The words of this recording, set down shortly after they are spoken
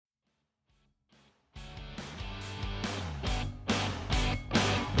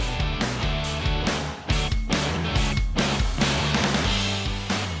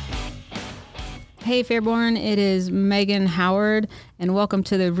Hey, Fairborn, it is Megan Howard, and welcome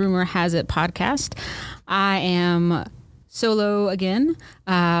to the Rumor Has It podcast. I am solo again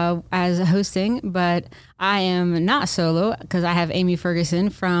as hosting, but I am not solo because I have Amy Ferguson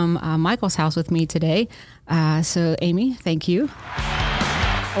from Michael's house with me today. So, Amy, thank you.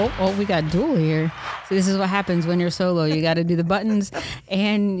 Oh, we got dual here. So this is what happens when you're solo. You got to do the buttons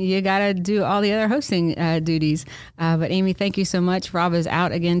and you got to do all the other hosting duties. But Amy, thank you so much. Rob is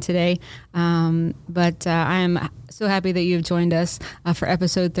out again today. But I am so happy that you've joined us for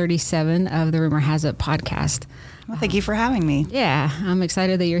episode 37 of the Rumor Has It podcast. Well, thank you for having me. Yeah, I'm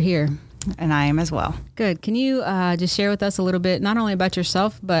excited that you're here. And I am as well. Good. Can you just share with us a little bit, not only about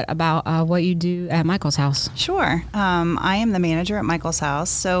yourself, but about what you do at Michael's house? Sure. I am the manager at Michael's house.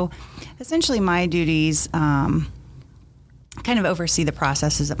 So essentially my duties kind of oversee the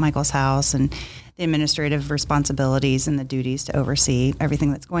processes at Michael's house and the administrative responsibilities and the duties to oversee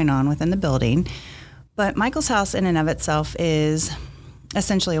everything that's going on within the building. But Michael's house in and of itself is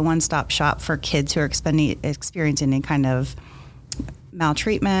essentially a one-stop shop for kids who are experiencing any kind of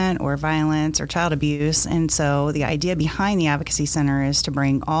maltreatment or violence or child abuse. And so the idea behind the Advocacy Center is to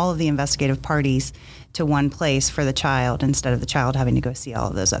bring all of the investigative parties to one place for the child instead of the child having to go see all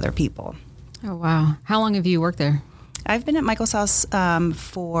of those other people. Oh, wow. How long have you worked there? I've been at Michael's house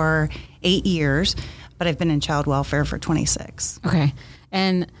for 8 years, but I've been in child welfare for 26. Okay.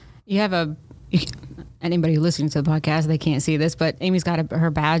 And you have anybody listening to the podcast, they can't see this, but Amy's got her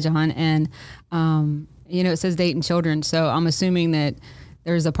badge on and, it says Dayton Children, so I'm assuming that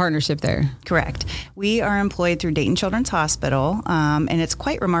there's a partnership there. Correct. We are employed through Dayton Children's Hospital, and it's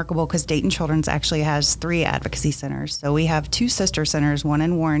quite remarkable because Dayton Children's actually has 3 advocacy centers. So we have 2 sister centers, one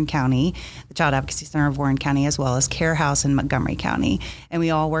in Warren County, the Child Advocacy Center of Warren County, as well as Care House in Montgomery County. And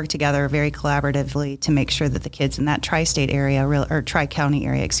we all work together very collaboratively to make sure that the kids in that tri-state area, or tri-county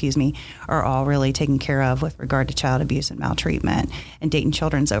area, are all really taken care of with regard to child abuse and maltreatment. And Dayton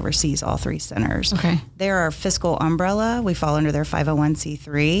Children's oversees all 3 centers. Okay. They're our fiscal umbrella. We fall under their 501c3.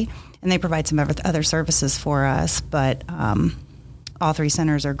 And they provide some other services for us, but all 3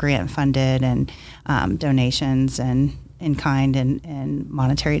 centers are grant funded and donations and in kind and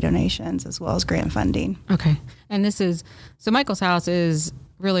monetary donations as well as grant funding. Okay. And so Michael's house is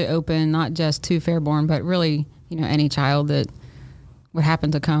really open, not just to Fairborn, but really, any child that would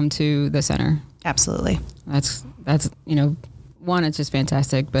happen to come to the center. Absolutely. That's one, it's just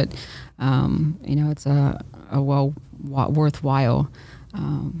fantastic, but it's a worthwhile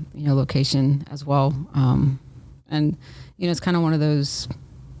location as well. And, it's kind of one of those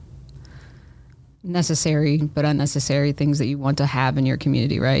necessary but unnecessary things that you want to have in your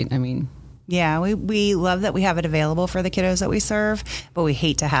community, right? I mean, yeah, we love that we have it available for the kiddos that we serve, but we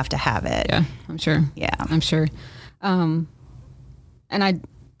hate to have it. Yeah, I'm sure. Yeah. I'm sure. And I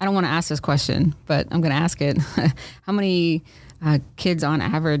don't want to ask this question, but I'm going to ask it. How many kids on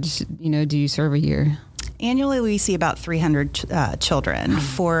average, do you serve a year? Annually, we see about 300 children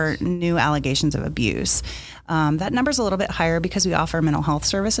for new allegations of abuse. That number's a little bit higher because we offer mental health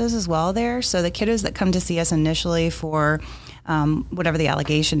services as well there. So the kiddos that come to see us initially for whatever the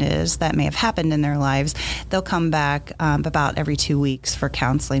allegation is that may have happened in their lives, they'll come back about every 2 weeks for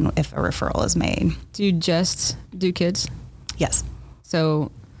counseling if a referral is made. Do you just do kids? Yes.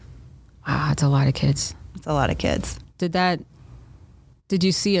 So, wow, it's a lot of kids. It's a lot of kids. Did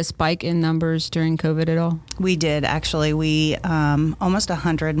you see a spike in numbers during COVID at all? We did, actually. We almost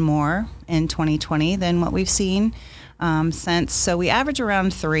 100 more in 2020 than what we've seen since. So we average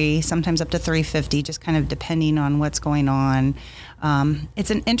around 3, sometimes up to 350, just kind of depending on what's going on.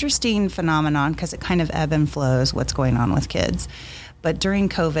 It's an interesting phenomenon because it kind of ebb and flows what's going on with kids. But during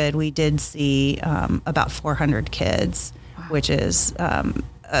COVID, we did see about 400 kids, wow, which is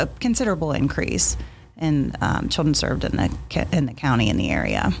a considerable increase in children served in the county in the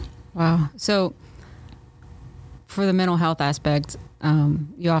area. Wow. So for the mental health aspect,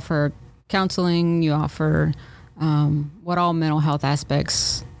 you offer counseling, you offer what all mental health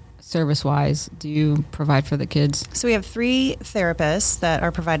aspects service-wise do you provide for the kids? So we have 3 therapists that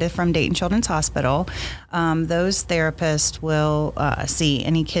are provided from Dayton Children's Hospital. Those therapists will see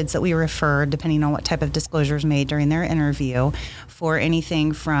any kids that we refer, depending on what type of disclosures made during their interview, for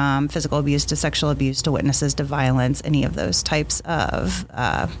anything from physical abuse to sexual abuse to witnesses to violence, any of those types of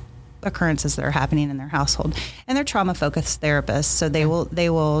occurrences that are happening in their household. And they're trauma-focused therapists, so they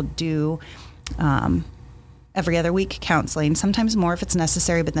will do every other week counseling, sometimes more if it's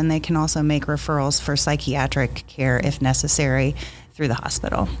necessary, but then they can also make referrals for psychiatric care if necessary through the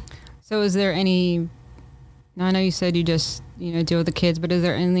hospital. So is there any, now I know you said you just, deal with the kids, but is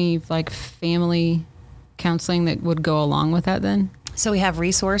there any like family counseling that would go along with that then? So we have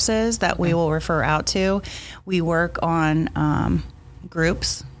resources that we will refer out to. We work on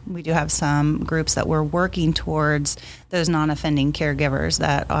groups. We do have some groups that we're working towards those non-offending caregivers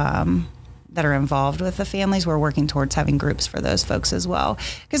that are involved with the families. We're working towards having groups for those folks as well.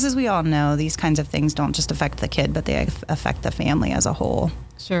 Because as we all know, these kinds of things don't just affect the kid, but they affect the family as a whole.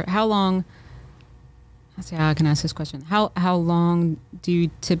 Sure. How long, let's see how I can ask this question. How long do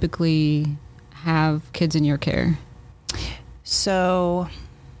you typically have kids in your care? So,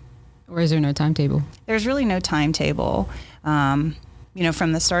 or is there no timetable? There's really no timetable. From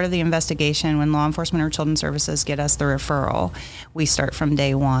the start of the investigation, when law enforcement or children's services get us the referral, we start from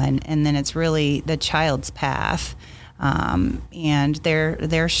day one, and then it's really the child's path and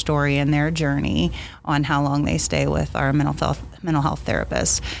their story and their journey on how long they stay with our mental health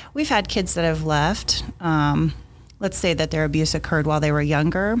therapist. We've had kids that have left. Let's say that their abuse occurred while they were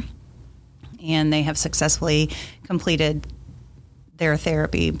younger, and they have successfully completed their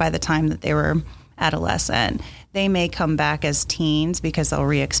therapy by the time that they were adolescent. They may come back as teens because they'll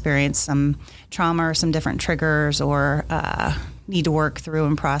re-experience some trauma or some different triggers, or need to work through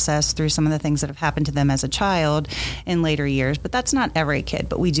and process through some of the things that have happened to them as a child in later years. But that's not every kid,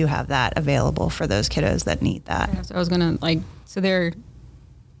 but we do have that available for those kiddos that need that. Yeah, so I was going to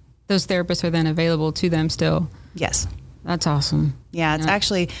those therapists are then available to them still? Yes. That's awesome. Yeah, it's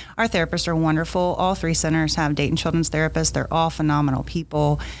actually, our therapists are wonderful. All 3 centers have Dayton children's therapists. They're all phenomenal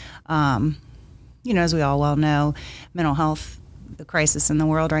people. As we all well know, mental health, the crisis in the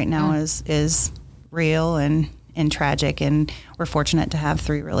world right now is real and tragic, and we're fortunate to have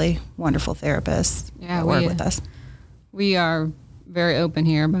 3 really wonderful therapists that work with us. We are very open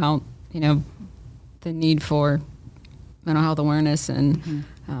here about, the need for mental health awareness, and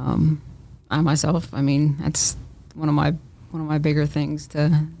I myself, that's one of my bigger things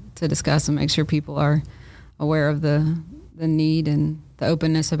to discuss and make sure people are aware of the need and the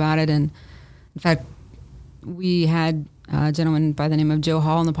openness about it. And in fact, we had a gentleman by the name of Joe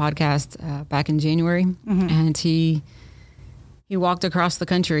Hall on the podcast back in January, and he walked across the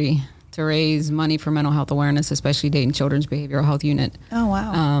country to raise money for mental health awareness, especially Dayton Children's Behavioral Health Unit. Oh,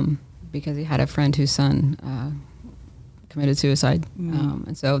 wow. Because he had a friend whose son committed suicide.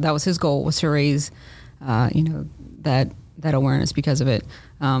 And so that was his goal, was to raise, that awareness because of it.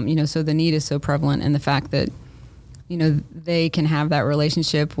 So the need is so prevalent, and the fact that, they can have that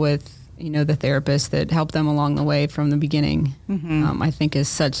relationship with, the therapist that helped them along the way from the beginning, I think is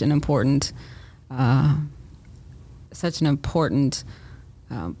such an important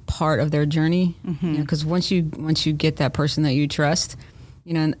part of their journey. Because once you get that person that you trust,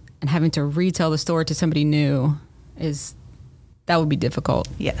 and having to retell the story to somebody new that would be difficult.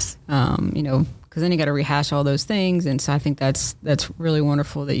 Yes. Because then you got to rehash all those things, and so I think that's really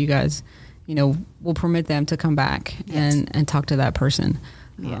wonderful that you guys, will permit them to come back and talk to that person.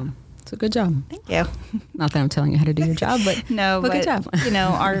 Yeah. So good job. Thank you. Not that I'm telling you how to do your job, but but good job.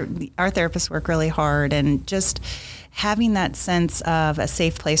 Our therapists work really hard, and just having that sense of a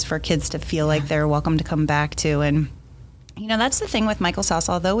safe place for kids to feel like they're welcome to come back to. And that's the thing with Michael's House.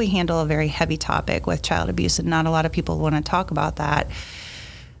 Although we handle a very heavy topic with child abuse, and not a lot of people want to talk about that,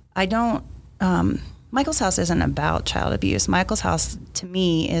 Michael's House isn't about child abuse. Michael's House, to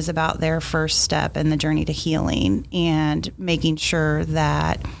me, is about their first step in the journey to healing, and making sure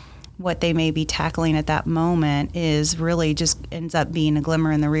that what they may be tackling at that moment is really just ends up being a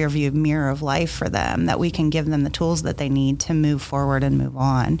glimmer in the rearview mirror of life for them, that we can give them the tools that they need to move forward and move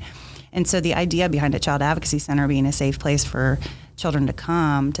on. And so the idea behind a child advocacy center being a safe place for children to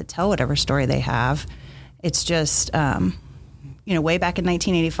come to tell whatever story they have, it's just, way back in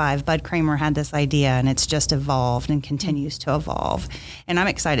 1985, Bud Kramer had this idea, and it's just evolved and continues to evolve. And I'm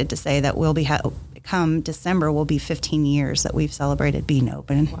excited to say that we'll be come December will be 15 years that we've celebrated being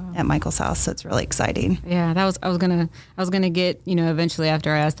open at Michael's House. So it's really exciting. Yeah, I was gonna get, eventually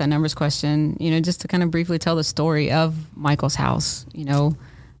after I asked that numbers question, just to kind of briefly tell the story of Michael's House.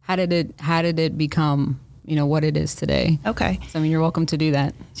 How did it become, what it is today? Okay. So, you're welcome to do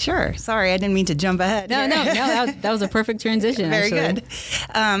that. Sure. Sorry, I didn't mean to jump ahead. No, that was a perfect transition. Very actually.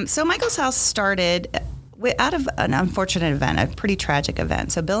 good. So Michael's House started out of an unfortunate event, a pretty tragic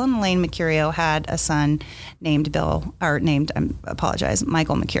event. So Bill and Elaine Mercurio had a son named Michael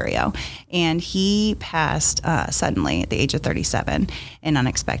Mercurio, and he passed suddenly at the age of 37 and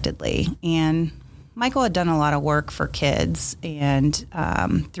unexpectedly. And Michael had done a lot of work for kids and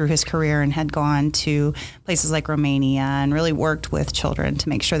through his career, and had gone to places like Romania and really worked with children to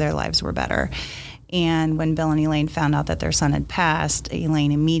make sure their lives were better. And when Bill and Elaine found out that their son had passed,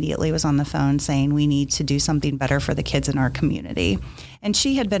 Elaine immediately was on the phone saying, we need to do something better for the kids in our community. And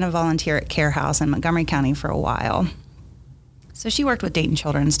she had been a volunteer at Care House in Montgomery County for a while. So she worked with Dayton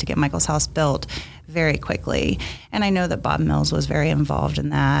Children's to get Michael's House built very quickly. And I know that Bob Mills was very involved in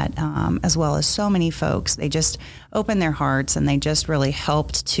that, as well as so many folks. They just opened their hearts and they just really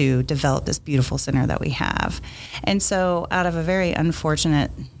helped to develop this beautiful center that we have. And so out of a very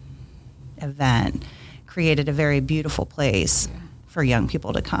unfortunate event, created a very beautiful place for young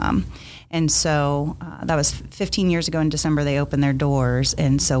people to come. And so that was 15 years ago in December, they opened their doors.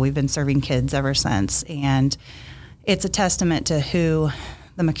 And so we've been serving kids ever since. And it's a testament to who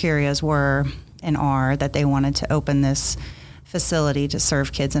the Mercurias were and are, that they wanted to open this facility to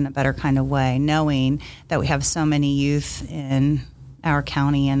serve kids in a better kind of way, knowing that we have so many youth in our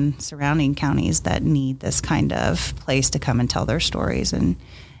county and surrounding counties that need this kind of place to come and tell their stories and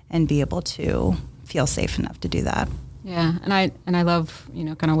be able to feel safe enough to do that. Yeah, and I love,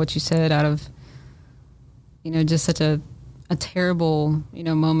 kind of what you said out of, just such a terrible,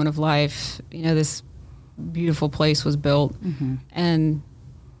 moment of life. This beautiful place was built, and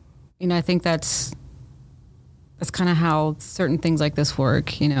I think that's kind of how certain things like this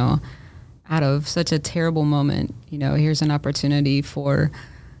work. Out of such a terrible moment, here's an opportunity for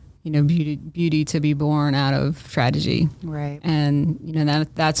beauty to be born out of tragedy, right? And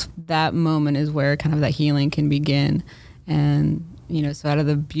that moment is where kind of that healing can begin, and so out of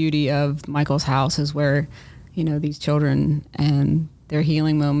the beauty of Michael's House is where these children and their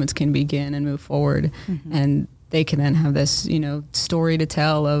healing moments can begin and move forward, and they can then have this, story to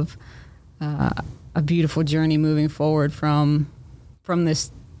tell of a beautiful journey moving forward from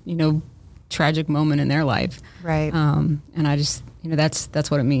this, tragic moment in their life. Right. And I just, that's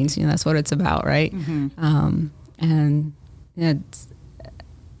what it means. That's what it's about, right? And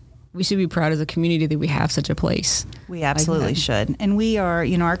we should be proud as a community that we have such a place. We absolutely should. And we are,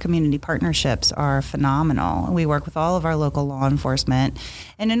 our community partnerships are phenomenal. We work with all of our local law enforcement.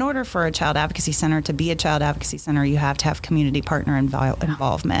 And in order for a child advocacy center to be a child advocacy center, you have to have community partner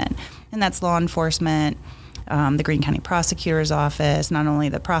involvement. And that's law enforcement, the Greene County Prosecutor's Office, not only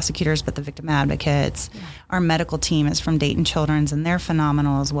the prosecutors, but the victim advocates. Yeah. Our medical team is from Dayton Children's, and they're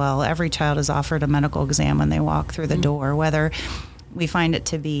phenomenal as well. Every child is offered a medical exam when they walk through the door, whether we find it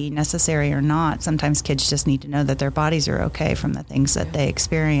to be necessary or not. Sometimes kids just need to know that their bodies are okay from the things that they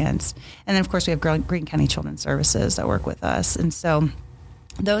experience. And then, of course, we have Greene County Children's Services that work with us. And so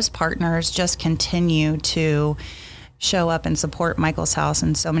those partners just continue to show up and support Michael's House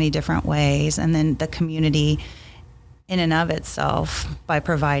in so many different ways. And then the community in and of itself by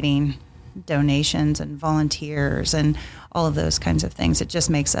providing donations and volunteers and all of those kinds of things. It just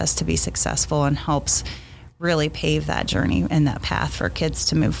makes us to be successful and helps really pave that journey and that path for kids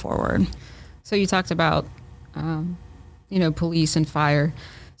to move forward. So you talked about, police and fire.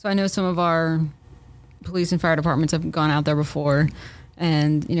 So I know some of our police and fire departments have gone out there before,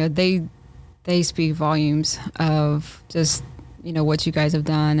 and, they speak volumes of just, what you guys have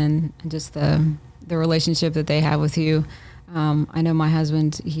done and just the relationship that they have with you. I know my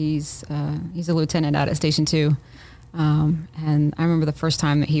husband, he's a lieutenant out at Station 2. And I remember the first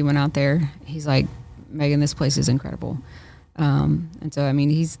time that he went out there, he's like, Megan, this place is incredible. And so,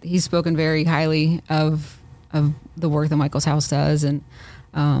 he's spoken very highly of the work that Michael's House does. And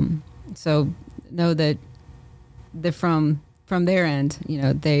so know that from their end,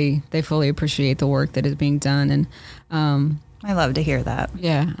 they fully appreciate the work that is being done. And I love to hear that.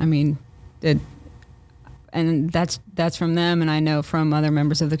 Yeah, and that's from them. And I know from other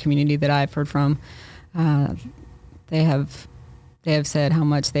members of the community that I've heard from, they have said how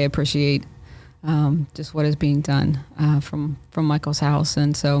much they appreciate just what is being done from Michael's House.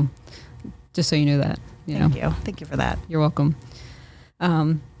 And so just so you know that. Thank you for that. You're welcome.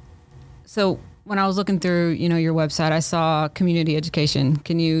 So when I was looking through, your website, I saw community education.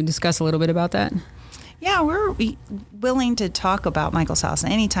 Can you discuss a little bit about that? Yeah, we're willing to talk about Michael's House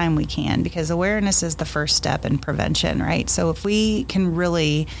anytime we can, because awareness is the first step in prevention, right? So if we can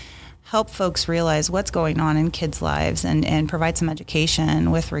really help folks realize what's going on in kids' lives and provide some education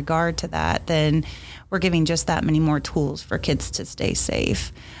with regard to that, then we're giving just that many more tools for kids to stay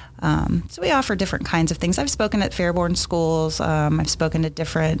safe. So we offer different kinds of things. I've spoken at Fairborn schools. I've spoken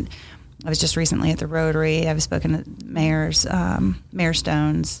to I was just recently at the Rotary. I've spoken at Mayor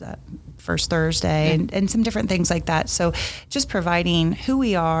Stone's First Thursday, and some different things like that. So just providing who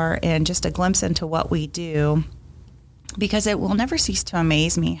we are and just a glimpse into what we do, because it will never cease to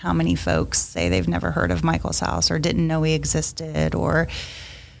amaze me how many folks say they've never heard of Michael's House or didn't know we existed or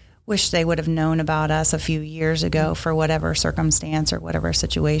wish they would have known about us a few years ago for whatever circumstance or whatever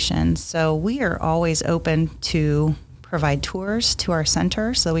situation. So we are always open to provide tours to our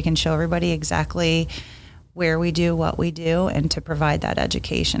center so we can show everybody exactly where we do, what we do, and to provide that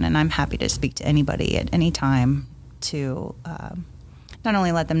education. And I'm happy to speak to anybody at any time to not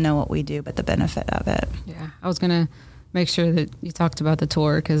only let them know what we do, but the benefit of it. Yeah, I was going to make sure that you talked about the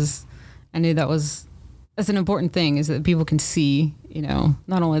tour, because I knew that's an important thing, is that people can see,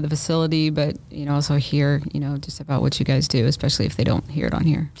 not only the facility, but, also hear, just about what you guys do, especially if they don't hear it on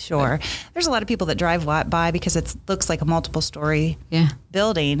here. Sure. There's a lot of people that drive by because it looks like a multiple story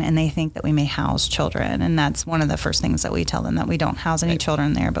building, and they think that we may house children. And that's one of the first things that we tell them, that we don't house any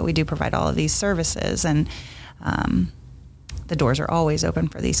children there, but we do provide all of these services. And the doors are always open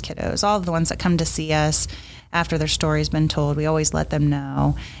for these kiddos. All of the ones that come to see us after their story's been told, we always let them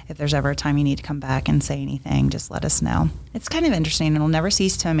know. If there's ever a time you need to come back and say anything, just let us know. It's kind of interesting. It'll never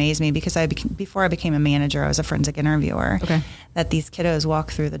cease to amaze me, because before I became a manager, I was a forensic interviewer. Okay. That these kiddos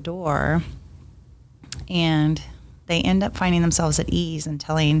walk through the door and they end up finding themselves at ease and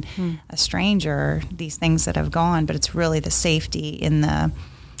telling a stranger these things that have gone, but it's really the safety in the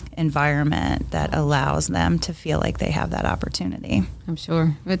environment that allows them to feel like they have that opportunity. I'm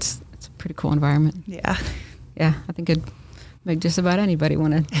sure. It's a pretty cool environment. Yeah. Yeah, I think it'd make just about anybody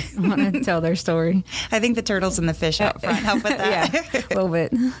want to tell their story. I think the turtles and the fish out front help with that. Yeah, a little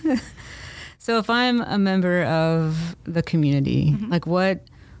bit. So if I'm a member of the community, like what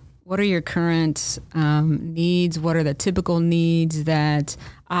are your current needs? What are the typical needs that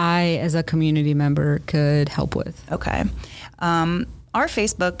I, as a community member, could help with? Okay. Our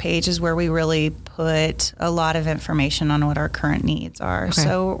Facebook page is where we really put a lot of information on what our current needs are. Okay.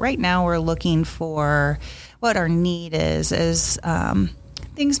 So right now we're looking for what our need is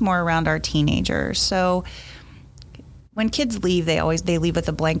things more around our teenagers. So when kids leave, they leave with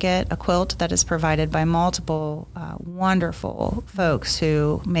a blanket, a quilt that is provided by multiple wonderful folks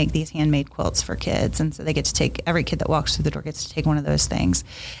who make these handmade quilts for kids. And so they get to take, every kid that walks through the door gets to take one of those things.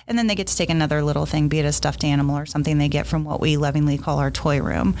 And then they get to take another little thing, be it a stuffed animal or something they get from what we lovingly call our toy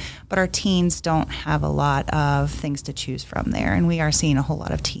room. But our teens don't have a lot of things to choose from there. And we are seeing a whole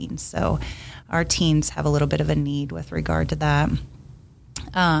lot of teens. So our teens have a little bit of a need with regard to that.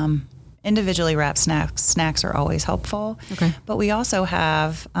 Individually wrapped snacks are always helpful. Okay. But we also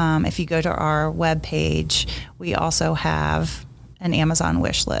have, if you go to our webpage, we also have an Amazon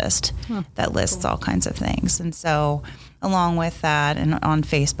wish list that lists all kinds of things. And so along with that, and on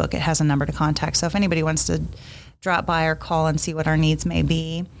Facebook, it has a number to contact. So if anybody wants to drop by or call and see what our needs may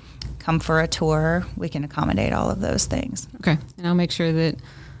be, come for a tour, we can accommodate all of those things. Okay. And I'll make sure that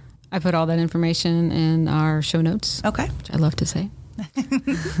I put all that information in our show notes. Okay. Which I love to say.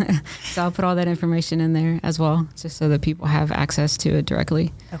 So I'll put all that information in there as well, just so that people have access to it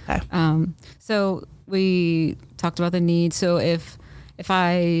directly. Okay. So we talked about the need. So if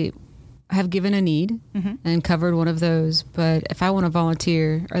I have given a need and covered one of those, but if I want to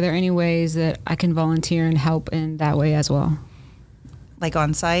volunteer, are there any ways that I can volunteer and help in that way as well? Like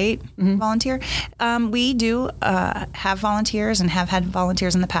on site volunteer. We do have volunteers and have had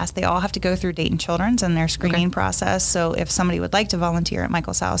volunteers in the past. They all have to go through Dayton Children's and their screening process. So if somebody would like to volunteer at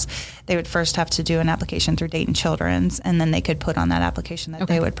Michael's house, they would first have to do an application through Dayton Children's, and then they could put on that application that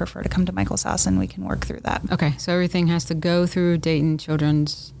they would prefer to come to Michael's house, and we can work through that. Okay, so everything has to go through Dayton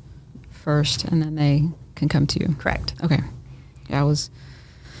Children's first, and then they can come to you. Correct. Okay. Yeah, I was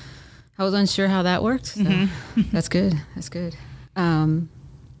unsure how that worked. So That's good. That's good.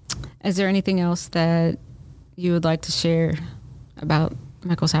 Is there anything else that you would like to share about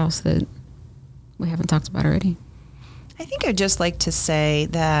Michael's house that we haven't talked about already? I think I'd just like to say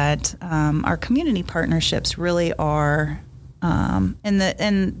that our community partnerships really are in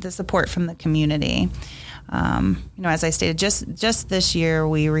the support from the community. As I stated, just this year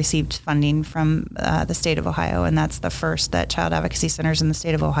we received funding from the state of Ohio, and that's the first that child advocacy centers in the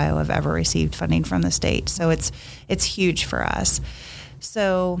state of Ohio have ever received funding from the state. So it's huge for us.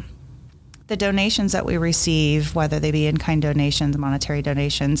 So the donations that we receive, whether they be in-kind donations, monetary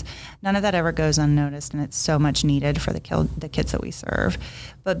donations, none of that ever goes unnoticed, and it's so much needed for the kids that we serve.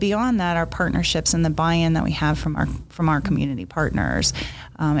 But beyond that, our partnerships and the buy-in that we have from our community partners,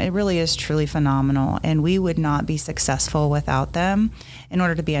 it really is truly phenomenal, and we would not be successful without them. In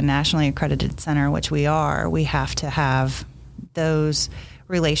order to be a nationally accredited center, which we are, we have to have those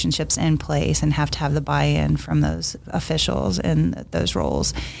relationships in place and have to have the buy-in from those officials in those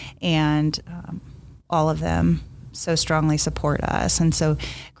roles, and all of them so strongly support us. And so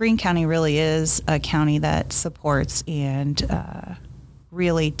Greene County really is a county that supports and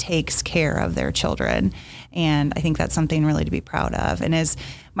really takes care of their children, and I think that's something really to be proud of. And as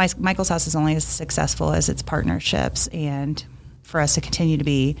Michael's house is only as successful as its partnerships, and for us to continue to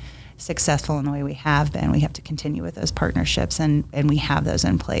be successful in the way we have been, we have to continue with those partnerships, and we have those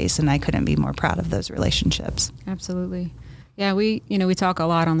in place, and I couldn't be more proud of those relationships. Absolutely. Yeah, we talk a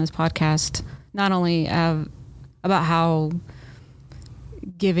lot on this podcast, not only about how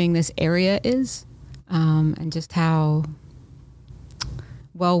giving this area is, and just how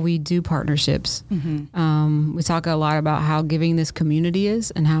well we do partnerships. We talk a lot about how giving this community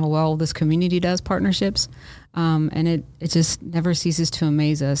is and how well this community does partnerships. And it just never ceases to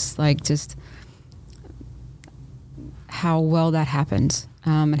amaze us, like just how well that happens,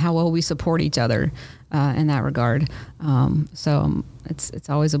 and how well we support each other in that regard. So it's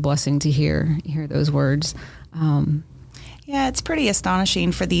always a blessing to hear those words. Yeah, it's pretty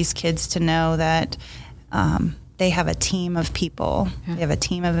astonishing for these kids to know that they have a team of people. Yeah. They have a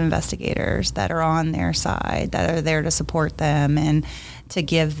team of investigators that are on their side, that are there to support them and to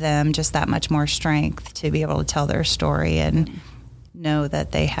give them just that much more strength to be able to tell their story and know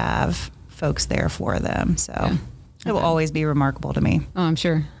that they have folks there for them. So yeah. It will always be remarkable to me. Oh, I'm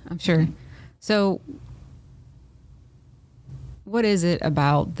sure. So what is it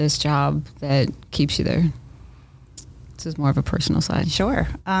about this job that keeps you there? This is more of a personal side. Sure.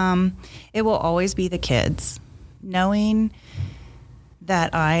 It will always be the kids. Knowing that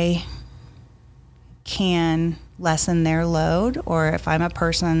I can lessen their load, or if I'm a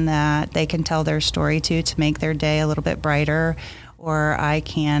person that they can tell their story to make their day a little bit brighter, or I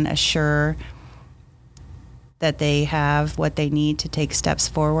can assure that they have what they need to take steps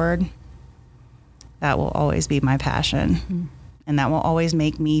forward, that will always be my passion. Mm-hmm. And that will always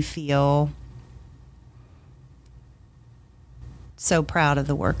make me feel so proud of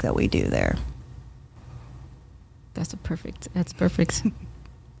the work that we do there. That's perfect. I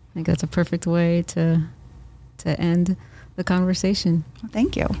think that's a perfect way to end the conversation. Well,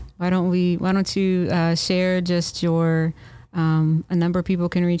 thank you. Why don't you share just your a number of people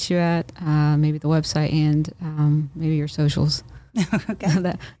can reach you at, maybe the website and maybe your socials.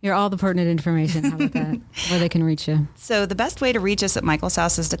 Okay. You're all the pertinent information. How about that? Where they can reach you. So the best way to reach us at Michael's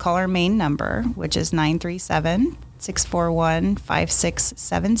House is to call our main number, which is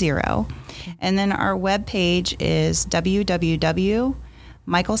 937-641-5670. And then our webpage is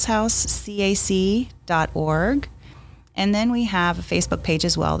www.michaelshousecac.org. And then we have a Facebook page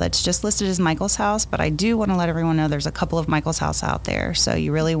as well that's just listed as Michael's House, but I do want to let everyone know there's a couple of Michael's House out there. So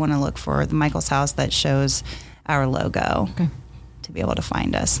you really want to look for the Michael's House that shows our logo to be able to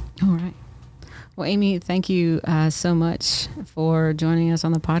find us. All right. Well, Amy, thank you so much for joining us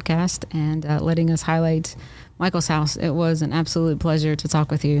on the podcast and letting us highlight Michael's House. It was an absolute pleasure to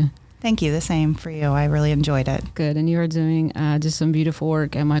talk with you. Thank you. The same for you. I really enjoyed it. Good. And you are doing just some beautiful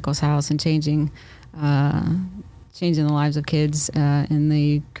work at Michael's House and changing the lives of kids in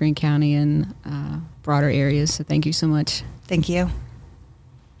the Greene County and broader areas. So thank you so much. Thank you.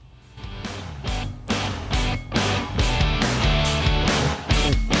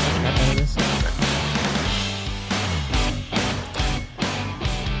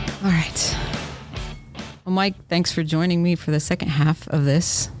 All right. Well, Mike, thanks for joining me for the second half of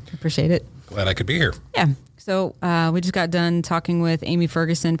this. Appreciate it. Glad I could be here. Yeah. So we just got done talking with Amy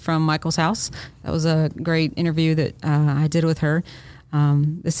Ferguson from Michael's House. That was a great interview that I did with her.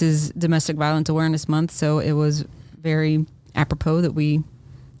 This is Domestic Violence Awareness Month, so it was very apropos that we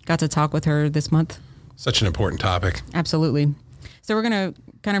got to talk with her this month. Such an important topic. Absolutely. So we're going to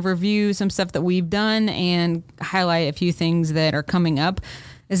kind of review some stuff that we've done and highlight a few things that are coming up.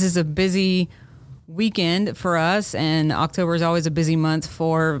 This is a busy weekend for us, and October is always a busy month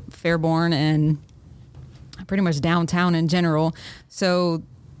for Fairborn and pretty much downtown in general. So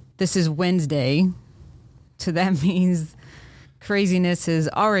this is Wednesday, so that means craziness has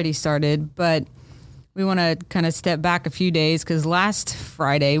already started, but we want to kind of step back a few days because last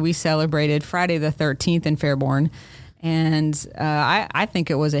Friday we celebrated Friday the 13th in Fairborn, and I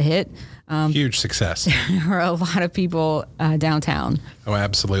think it was a hit. Huge success. There were a lot of people downtown. Oh,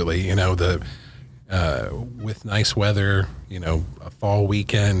 absolutely. You know, with nice weather, a fall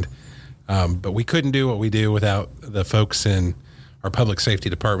weekend, but we couldn't do what we do without the folks in our public safety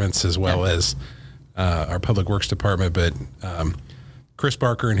departments as well as our public works department. But Chris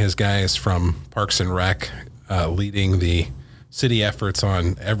Barker and his guys from Parks and Rec leading the city efforts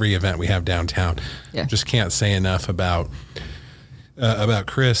on every event we have downtown. Yeah. Just can't say enough about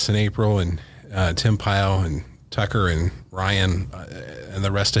Chris and April and Tim Pyle and Tucker and Ryan and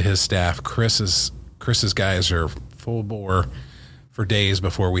the rest of his staff. Chris's guys are full bore for days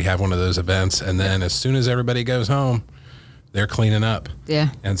before we have one of those events, and then as soon as everybody goes home, they're cleaning up. Yeah.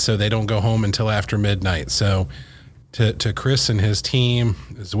 And so they don't go home until after midnight. So to Chris and his team,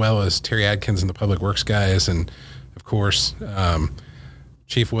 as well as Terry Adkins and the Public Works guys, and of course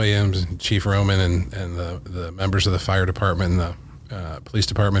Chief Williams and Chief Roman and the members of the fire department and the police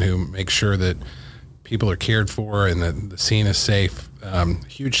department who make sure that people are cared for and that the scene is safe.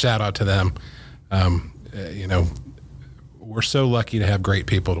 Huge shout out to them. we're so lucky to have great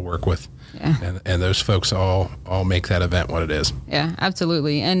people to work with. Yeah. And those folks all make that event what it is. Yeah,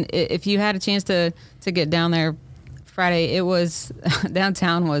 absolutely. And if you had a chance to get down there Friday, it was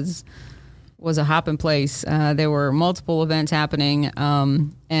downtown was a hopping place. There were multiple events happening,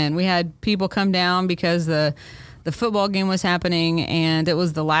 and we had people come down because the football game was happening, and it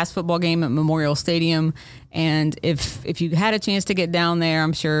was the last football game at Memorial Stadium. And if you had a chance to get down there,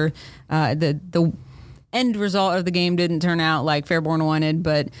 I'm sure the end result of the game didn't turn out like Fairborn wanted,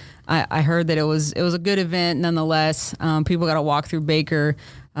 but I heard that it was a good event nonetheless. People got to walk through Baker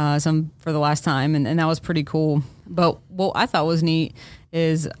some for the last time, and that was pretty cool. But what I thought was neat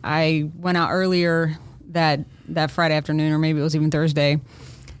is I went out earlier that Friday afternoon, or maybe it was even Thursday,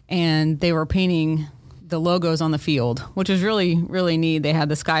 and they were painting the logos on the field, which was really, really neat. They had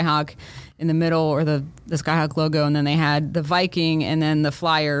the Skyhawk in the middle, or the Skyhawk logo, and then they had the Viking and then the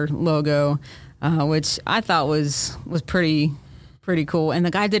Flyer logo, which I thought was pretty cool. And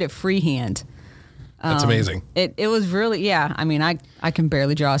the guy did it freehand. That's amazing. It was really, yeah. I mean, I can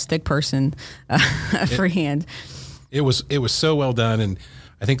barely draw a stick person freehand. It was so well done, and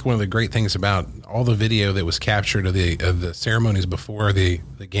I think one of the great things about all the video that was captured of the ceremonies before the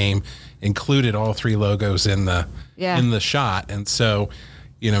game included all three logos in the shot, and so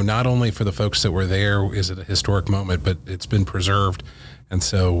not only for the folks that were there is it a historic moment, but it's been preserved, and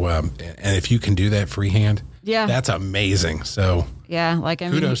so and if you can do that freehand, that's amazing. So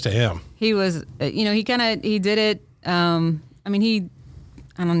kudos to him. He was, he did it. I don't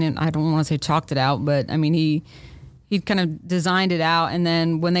want to say chalked it out, but I mean he kind of designed it out, and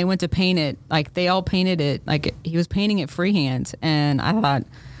then when they went to paint it, like they all painted it, like he was painting it freehand. And I thought,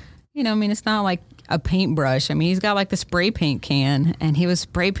 it's not like a paintbrush. I mean, he's got like the spray paint can, and he was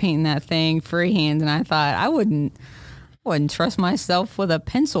spray painting that thing freehand. And I thought I wouldn't trust myself with a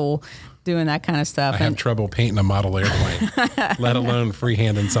pencil doing that kind of stuff. I have trouble painting a model airplane, let alone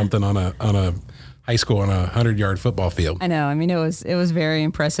freehanding something on a high school on a 100-yard football field. I know. I mean, it was very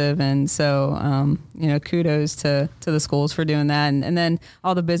impressive, and so kudos to the schools for doing that, and then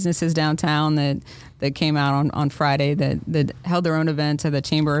all the businesses downtown that came out on Friday that held their own event. To the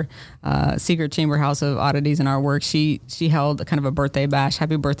chamber, Secret Chamber House of Oddities and Artwork. She held kind of a birthday bash.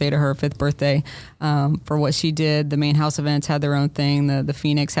 Happy birthday to her 5th birthday for what she did. The main house events had their own thing. The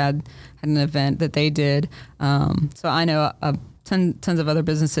Phoenix had an event that they did. So I know tons of other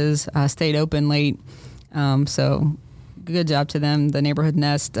businesses stayed open late, so good job to them. The Neighborhood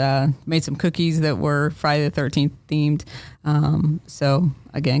Nest made some cookies that were Friday the 13th themed. So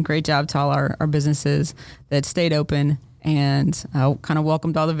again, great job to all our businesses that stayed open and kind of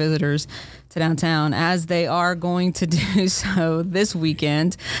welcomed all the visitors to downtown, as they are going to do so this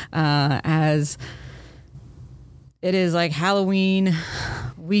weekend, as it is like Halloween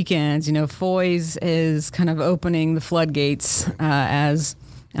weekends. Foy's is kind of opening the floodgates, as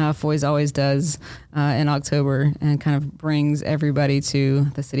Foy's always does in October, and kind of brings everybody to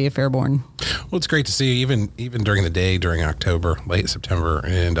the city of Fairborn. Well, it's great to see even during the day, during October, late September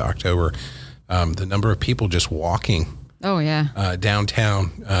and into October, the number of people just walking. Oh yeah,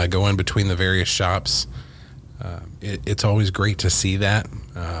 downtown, going between the various shops. It's always great to see that.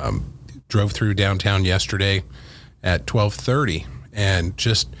 Drove through downtown yesterday at 12:30, and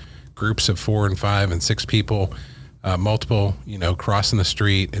just groups of 4 and 5 and 6 people, multiple, crossing the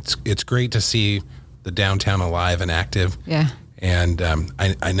street. It's great to see the downtown alive and active. Yeah. And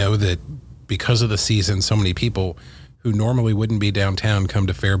I know that because of the season, so many people who normally wouldn't be downtown come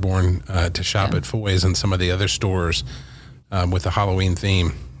to Fairborn to shop at Foy's and some of the other stores with the Halloween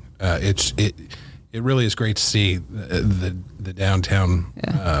theme. It really is great to see the downtown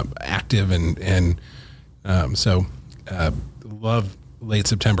active and so love late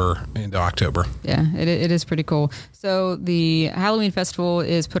September into October. Yeah, it is pretty cool. So the Halloween Festival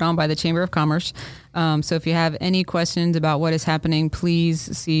is put on by the Chamber of Commerce. So if you have any questions about what is happening,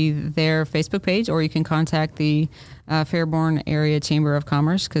 please see their Facebook page, or you can contact the Fairborn Area Chamber of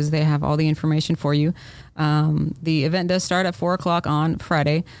Commerce, because they have all the information for you. The event does start at 4:00 on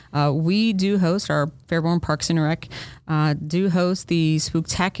Friday. We do host, our Fairborn Parks and Rec do host the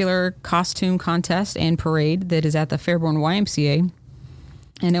Spooktacular Costume Contest and Parade that is at the Fairborn YMCA.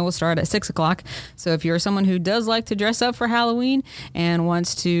 And it will start at 6:00. So if you're someone who does like to dress up for Halloween and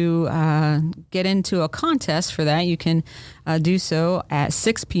wants to get into a contest for that, you can do so at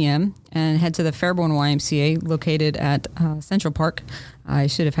 6 p.m. and head to the Fairborn YMCA located at Central Park. I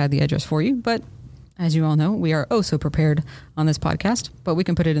should have had the address for you, but as you all know, we are so prepared on this podcast, but we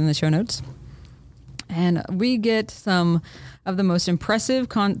can put it in the show notes. And we get some of the most impressive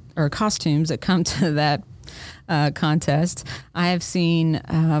costumes that come to that contest. I have seen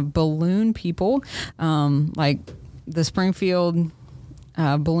balloon people, like the Springfield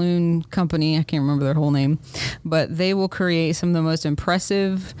balloon company. I can't remember their whole name, but they will create some of the most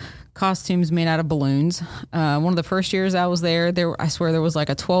impressive costumes made out of balloons. One of the first years I was there, I swear there was like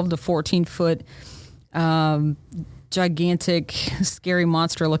a 12 to 14 foot gigantic, scary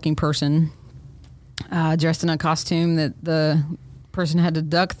monster looking person dressed in a costume that the person had to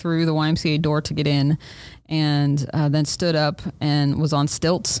duck through the YMCA door to get in, and then stood up and was on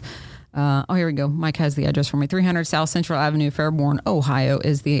stilts. Here we go. Mike has the address for me. 300 South Central Avenue, Fairborn, Ohio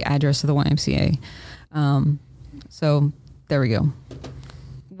is the address of the YMCA. So there we go.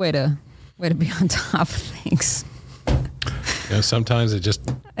 Way to be on top of things. Sometimes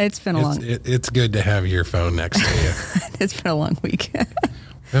it's been a long. It's good to have your phone next to you. It's been a long week.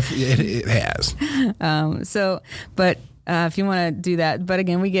 It has. If you want to do that, but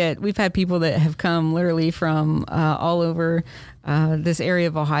again, we've had people that have come literally from all over this area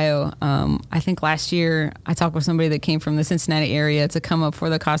of Ohio. I think last year I talked with somebody that came from the Cincinnati area to come up for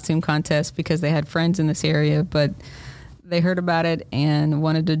the costume contest because they had friends in this area, but they heard about it and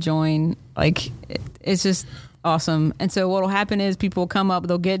wanted to join. It's just awesome. And so what will happen is people will come up,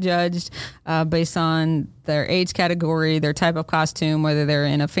 they'll get judged based on their age category, their type of costume, whether they're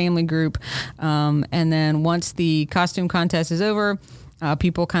in a family group. And then once the costume contest is over,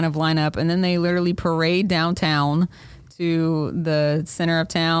 people kind of line up, and then they literally parade downtown to the center of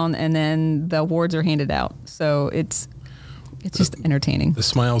town, and then the awards are handed out. So it's just entertaining. The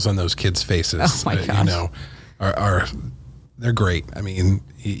smiles on those kids' faces, oh my gosh. Are they're great. I mean,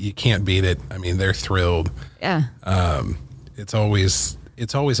 you can't beat it. I mean, they're thrilled. Yeah. It's always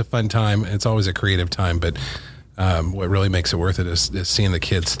a fun time. It's always a creative time, but what really makes it worth it is seeing the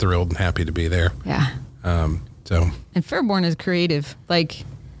kids thrilled and happy to be there. Yeah. And Fairborn is creative.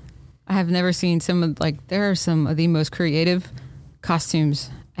 I have never seen there are some of the most creative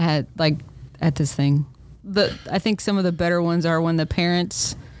costumes at this thing. I think some of the better ones are when the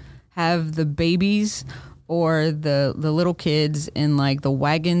parents have the babies or the little kids in the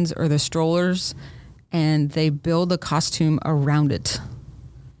wagons or the strollers, and they build a costume around it.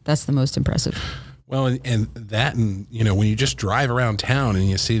 That's the most impressive. Well, and when you just drive around town and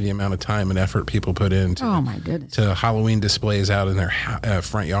you see the amount of time and effort people put into my goodness, to Halloween displays out in their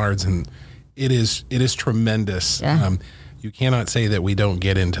front yards, and it is tremendous. Yeah. You cannot say that we don't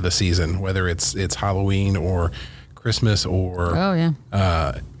get into the season, whether it's Halloween or Christmas or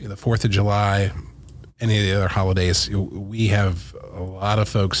the 4th of July, any of the other holidays. We have a lot of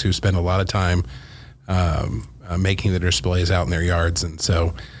folks who spend a lot of time making the displays out in their yards, and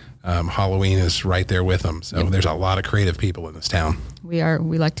so Halloween is right there with them. So there's a lot of creative people in this town. We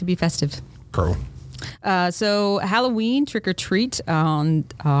like to be festive. Cool. So Halloween trick or treat on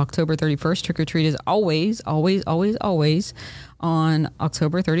October 31st. Trick or treat is always on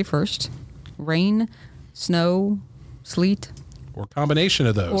October 31st. Rain, snow, sleet, or a combination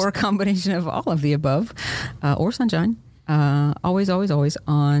of those, or a combination of all of the above, or sunshine. Always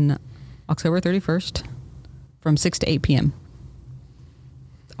on October 31st from 6 to 8 p.m.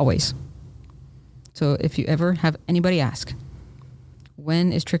 Always. So if you ever have anybody ask,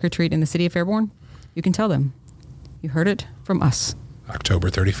 when is trick or treat in the city of Fairborn? You can tell them. You heard it from us. October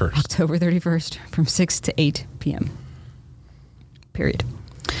 31st. October 31st from 6 to 8 p.m. Period.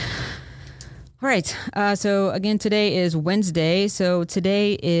 All right. So again, today is Wednesday. So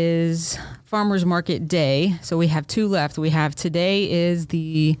today is Farmers Market Day. So we have two left. We have today is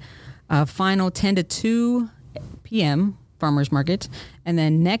the final 10 to 2 p.m. Farmers Market. And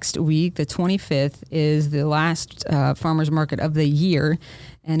then next week, the 25th, is the last Farmers Market of the year.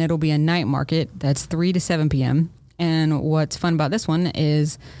 And it'll be a night market. That's 3 to 7 p.m. And what's fun about this one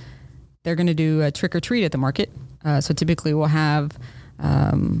is they're going to do a trick or treat at the market. So typically we'll have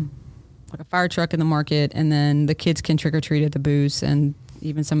a fire truck in the market, and then the kids can trick or treat at the booths, and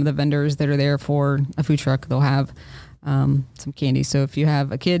even some of the vendors that are there for a food truck, they'll have some candy. So if you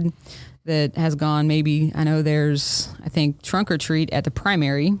have a kid that has gone, maybe, I know there's, I think, trunk or treat at the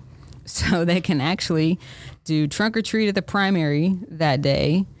primary, so they can actually do trunk or treat at the primary that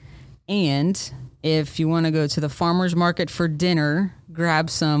day. And if you want to go to the farmer's market for dinner, grab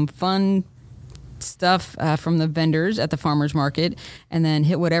some fun stuff from the vendors at the farmer's market, and then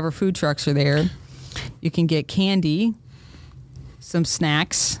hit whatever food trucks are there. You can get candy, some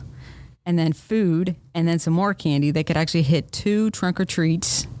snacks, and then food, and then some more candy. They could actually hit 2 trunk or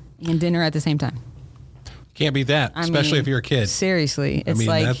treats and dinner at the same time. Can't beat that, especially if you're a kid. Seriously.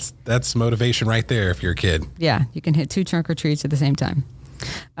 It's that's motivation right there if you're a kid. Yeah, you can hit 2 trunk or treats at the same time.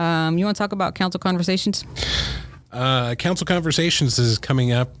 You want to talk about council conversations? Council Conversations is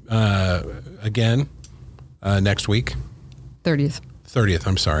coming up again next week. 30th,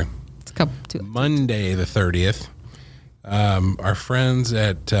 I'm sorry. It's a couple. Monday the 30th. Our friends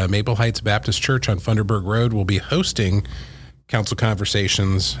at Maple Heights Baptist Church on Funderburg Road will be hosting council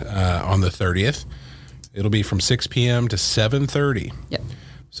conversations on the 30th. It'll be from 6 p.m. to 7:30. Yep.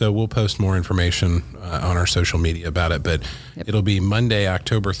 So we'll post more information on our social media about it, but it'll be Monday,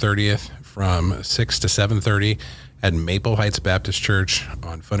 October 30th from 6 to 7:30 at Maple Heights Baptist Church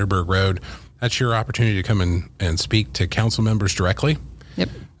on Funderburg Road. That's your opportunity to come and speak to council members directly. Yep.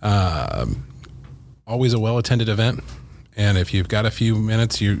 Always a well-attended event. And if you've got a few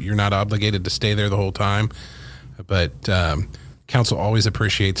minutes, you're not obligated to stay there the whole time. But council always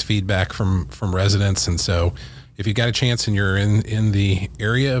appreciates feedback from residents. And so if you got a chance and you're in the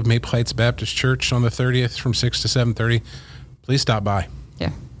area of Maple Heights Baptist Church on the 30th from 6 to 7:30, please stop by. Yeah.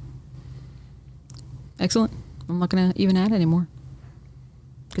 Excellent. I'm not going to even add anymore.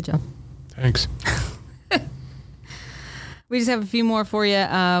 Good job. Thanks. We just have a few more for you.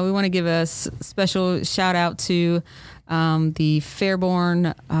 We want to give a special shout out to the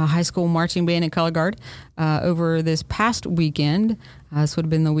Fairborn High School Marching Band and Color Guard over this past weekend. This would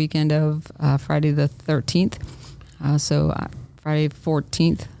have been the weekend of Friday the 13th. Friday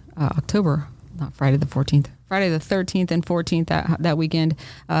 14th, October, not Friday the 14th. Friday the 13th and 14th that weekend,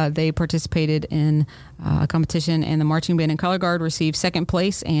 they participated in a competition, and the Marching Band and Color Guard received second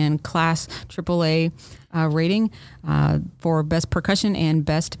place and Class AAA rating for Best Percussion and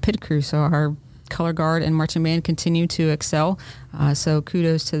Best Pit Crew. So our Color Guard and Marching Band continue to excel. So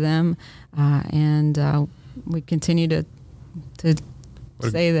kudos to them. And we continue to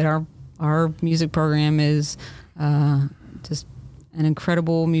say that our music program is just an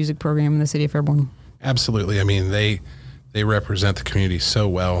incredible music program in the city of Fairborn. Absolutely. I mean, they represent the community so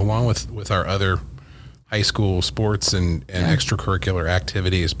well, along with our other high school sports and extracurricular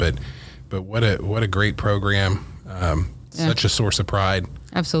activities. But what a great program. Such a source of pride.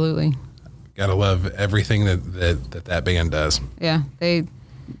 Absolutely. Gotta love everything that band does. Yeah, they're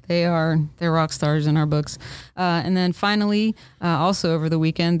rock stars in our books. And then finally, also over the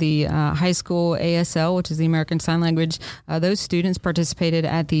weekend, the high school ASL, which is the American Sign Language, those students participated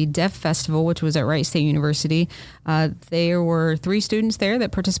at the Deaf Festival, which was at Wright State University. There were 3 students there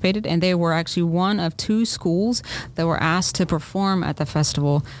that participated, and they were actually one of 2 schools that were asked to perform at the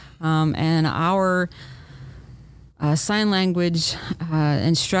festival. And our sign language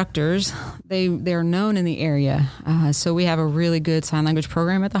instructors, they're known in the area. So we have a really good sign language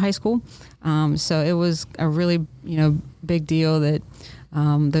program at the high school. So it was a really, big deal that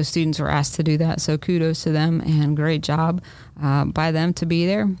those students were asked to do that. So kudos to them, and great job by them to be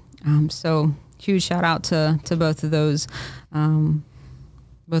there. So huge shout out to both of those,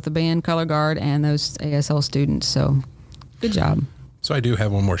 both the band, Color Guard, and those ASL students. So good job. So I do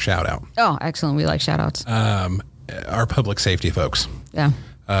have one more shout out. Oh, excellent. We like shout outs. Our public safety folks. Yeah.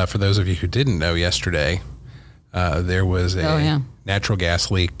 For those of you who didn't know, yesterday there was a natural gas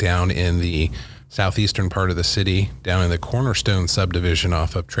leak down in the southeastern part of the city, down in the Cornerstone subdivision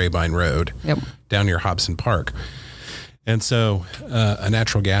off of Treybine Road, down near Hobson Park. And so a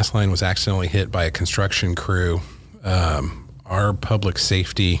natural gas line was accidentally hit by a construction crew. Our public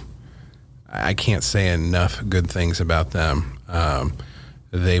safety, I can't say enough good things about them.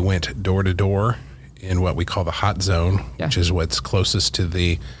 They went door to door in what we call the hot zone, which is what's closest to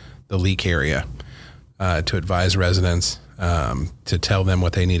the leak area, to advise residents, to tell them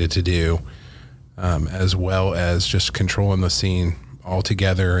what they needed to do, as well as just controlling the scene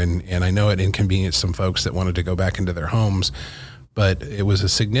altogether. And I know it inconvenienced some folks that wanted to go back into their homes, but it was a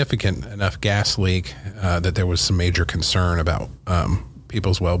significant enough gas leak that there was some major concern about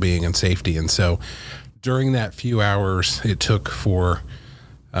people's well-being and safety. And so during that few hours it took for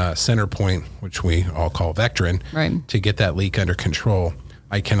Center Point, which we all call Vectrin, to get that leak under control,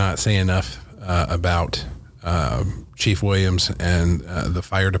 I cannot say enough about Chief Williams and the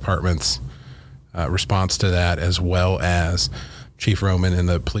fire department's response to that, as well as Chief Roman and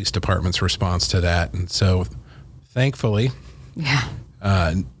the police department's response to that. And so thankfully,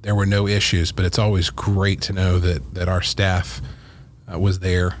 there were no issues, but it's always great to know that our staff was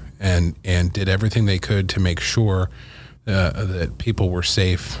there and did everything they could to make sure that people were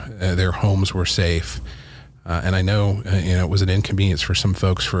safe, their homes were safe. And I know, it was an inconvenience for some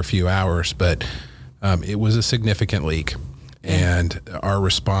folks for a few hours, but it was a significant leak, and our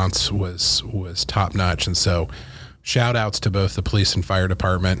response was top notch. And so shout outs to both the police and fire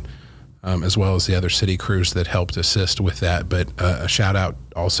department, as well as the other city crews that helped assist with that. But a shout out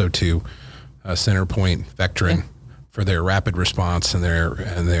also to Center Point Vectrin for their rapid response and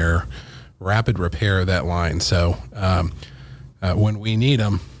their rapid repair of that line. So when we need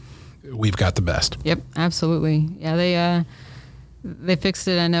them, we've got the best. Yep, absolutely. Yeah, they fixed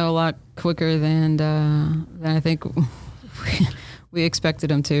it, I know, a lot quicker than I think we expected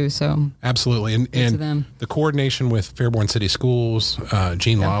them to. So absolutely, and the coordination with Fairborn City Schools,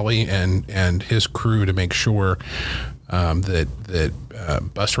 Gene Lawley and his crew to make sure that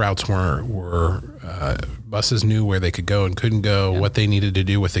bus routes were buses knew where they could go and couldn't go, what they needed to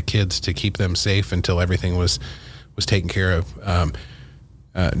do with the kids to keep them safe until everything was taken care of.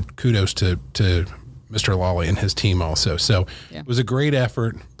 Kudos to Mr. Lawley and his team also. So it was a great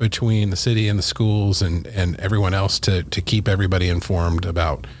effort between the city and the schools and everyone else to keep everybody informed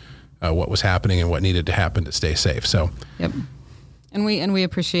about what was happening and what needed to happen to stay safe. So, and we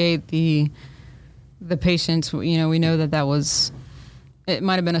appreciate the patience. You know, we know that was, it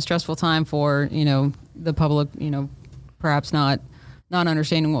might have been a stressful time for, you know, the public, you know, perhaps not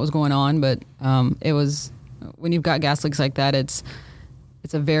understanding what was going on, but it was, when you've got gas leaks like that, it's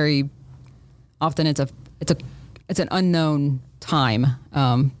a very often it's an unknown time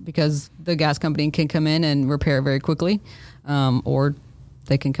because the gas company can come in and repair it very quickly, or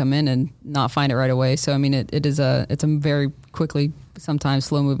they can come in and not find it right away. So I mean, it's a very quickly, sometimes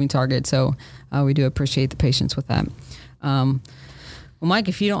slow moving target. So we do appreciate the patience with that. Well, Mike,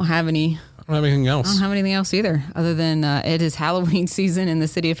 if you don't have any. I don't have anything else. I don't have anything else either, other than it is Halloween season in the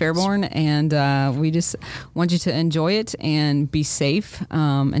city of Fairborn, and we just want you to enjoy it and be safe,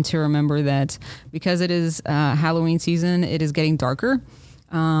 and to remember that because it is Halloween season, it is getting darker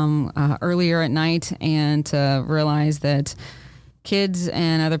earlier at night, and to realize that kids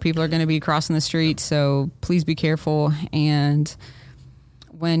and other people are going to be crossing the street, so please be careful, and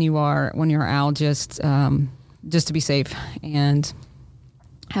when you're out, just to be safe and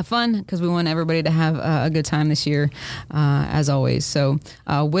have fun, because we want everybody to have a good time this year, as always. So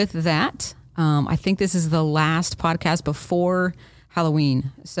with that, I think this is the last podcast before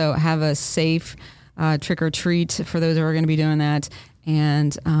Halloween. So have a safe trick or treat for those who are going to be doing that.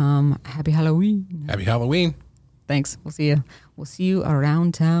 And happy Halloween. Happy Halloween. Thanks. We'll see you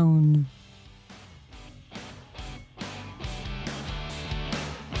around town.